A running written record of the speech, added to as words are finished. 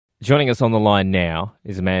Joining us on the line now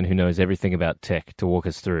is a man who knows everything about tech to walk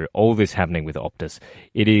us through all this happening with Optus.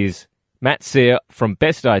 It is Matt Sear from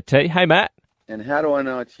Best IT. Hey, Matt. And how do I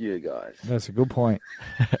know it's you guys? That's a good point.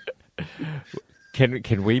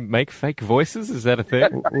 Can we make fake voices? Is that a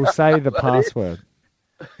thing? We'll say the password.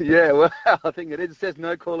 Yeah, well, I think it is. It says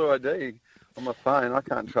no caller ID on my phone. I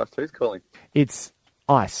can't trust who's calling. It's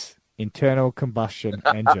ICE, internal combustion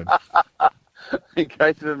engine. In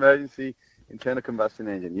case of emergency, internal combustion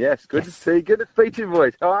engine. Yes, good to see. Good to speak to you,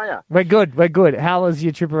 boys. How are you? We're good. How was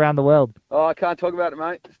your trip around the world? Oh, I can't talk about it,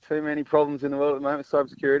 mate. There's too many problems in the world at the moment with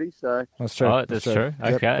cybersecurity. So That's true. Oh, that's true.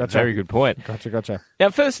 Yep, Okay, gotcha. very good point. Gotcha. Now,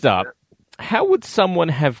 first up, how would someone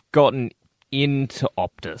have gotten into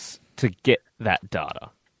Optus to get that data?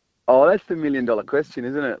 Oh, that's the $1 million question,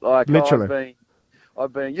 isn't it? Like, Literally.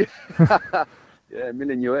 I've been yeah, $1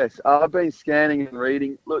 million US. I've been scanning and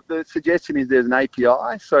reading. Look, the suggestion is there's an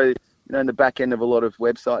API. So, in the back end of a lot of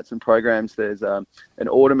websites and programs, there's an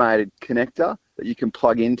automated connector that you can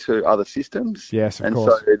plug into other systems. Yes, of and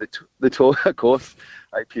course. so the talk, of course,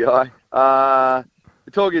 API.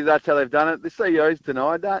 The talk is that's how they've done it. The CEO's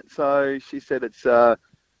denied that. So she said it's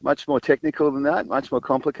much more technical than that, much more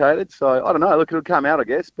complicated. So I don't know. Look, it'll come out, I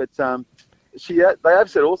guess. But they have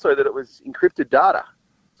said also that it was encrypted data.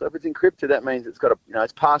 So if it's encrypted, that means it's got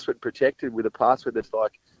it's password protected with a password that's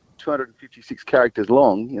like 256 characters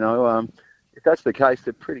long. If that's the case,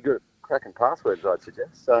 they're pretty good at cracking passwords, I'd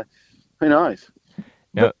suggest. So who knows?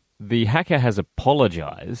 Now, the hacker has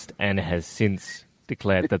apologised and has since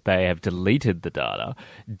declared that they have deleted the data.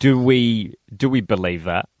 Do we believe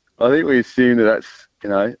that? I think we assume that that's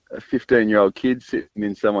a 15-year-old kid sitting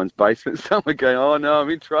in someone's basement, someone going, "Oh no, I'm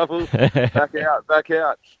in trouble, back out."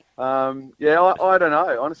 I don't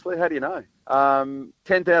know. Honestly, how do you know?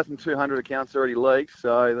 10,200 accounts already leaked,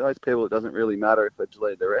 so those people, it doesn't really matter if they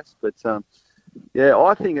delete the rest. But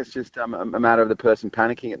I think it's just a matter of the person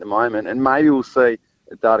panicking at the moment, and maybe we'll see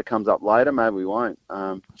the data comes up later. Maybe we won't.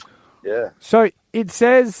 So it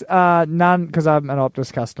says none, because I'm an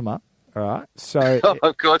Optus customer. All right. So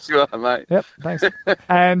of course you are, mate. Yep. Thanks.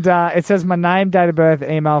 And it says my name, date of birth,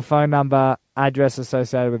 email, phone number, address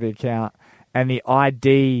associated with the account, and the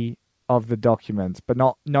ID of the documents, but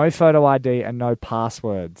no photo ID and no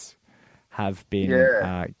passwords have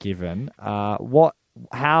been given.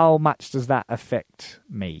 How much does that affect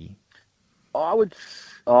me? Look,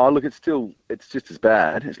 it's just as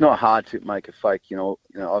bad. It's not hard to make a fake.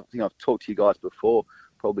 I think I've talked to you guys before,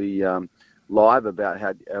 probably live, about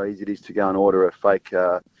how easy it is to go and order a fake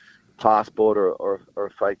passport or a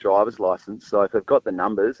fake driver's license. So if they've got the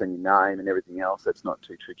numbers and your name and everything else, that's not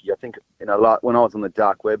too tricky. I think when I was on the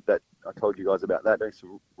dark web, that I told you guys about that, doing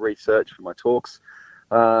some research for my talks.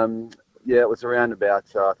 It was around about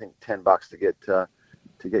I think $10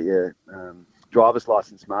 to get your driver's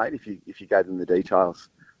license made if you gave them the details.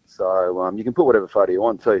 So you can put whatever photo you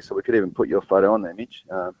want too. So we could even put your photo on there, Mitch,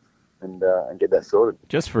 and get that sorted.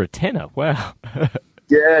 Just for a tenner? Wow.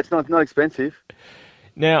 Yeah, it's not expensive.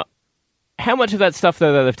 Now, how much of that stuff,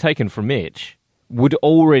 though, that they've taken from Mitch would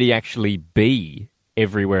already actually be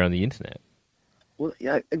everywhere on the internet? Well,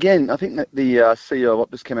 yeah. Again, I think that the CEO of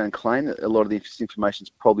Optus came out and claimed that a lot of this information is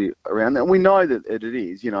probably around that, and we know that it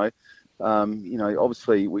is.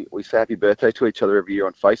 Obviously we say happy birthday to each other every year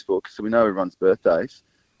on Facebook, so we know everyone's birthdays.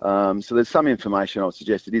 So there's some information I would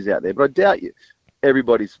suggest it is out there, but I doubt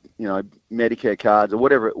everybody's Medicare cards or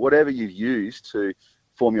whatever you've used to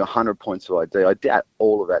form your 100 points of ID. I doubt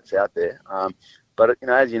all of that's out there. But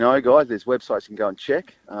as you know, guys, there's websites you can go and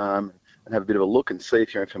check and have a bit of a look and see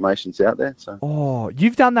if your information's out there. So. Oh,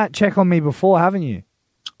 you've done that check on me before, haven't you?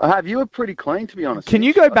 I have. You were pretty clean, to be honest. Can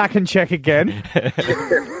you go back and check again? We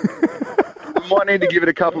might need to give it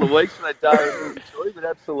a couple of weeks for that data, but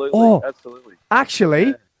absolutely. Absolutely.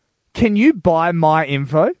 Actually, can you buy my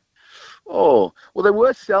info? Oh, well, they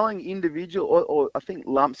were selling individual or I think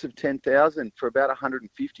lumps of 10,000 for about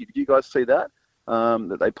 150. Did you guys see that?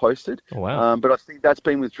 That they posted? Oh, wow. But I think that's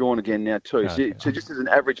been withdrawn again now too. Okay. So just as an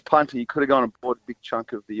average punter, you could have gone and bought a big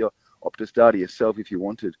chunk of the Optus data yourself if you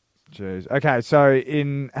wanted. Jeez. Okay, so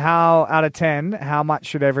out of 10, how much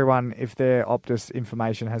should everyone, if their Optus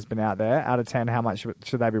information has been out there, out of 10, how much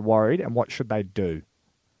should they be worried, and what should they do?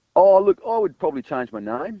 Oh, look, I would probably change my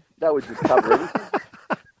name. That would just cover everything.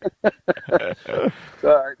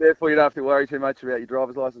 So therefore, you don't have to worry too much about your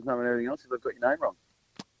driver's license number and everything else if they've got your name wrong.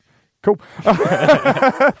 Cool.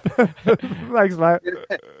 Thanks, mate.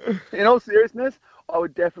 In all seriousness, I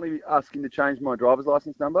would definitely be asking to change my driver's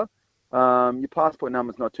license number. Your passport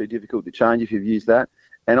number's not too difficult to change if you've used that.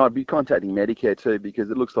 And I'd be contacting Medicare too, because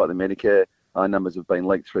it looks like the Medicare numbers have been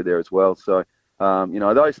leaked through there as well. So,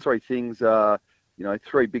 those three things are,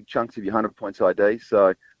 3 big chunks of your 100 points ID.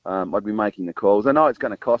 So I'd be making the calls. I know it's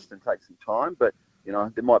going to cost and take some time, but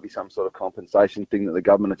there might be some sort of compensation thing that the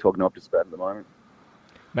government are talking to Optus about at the moment.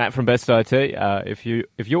 Matt from Best IT, if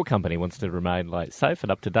your company wants to remain safe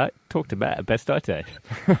and up to date, talk to Matt at Best IT.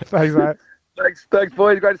 Thanks, mate. Thanks,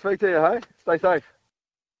 boys. Great to speak to you. Hey, stay safe.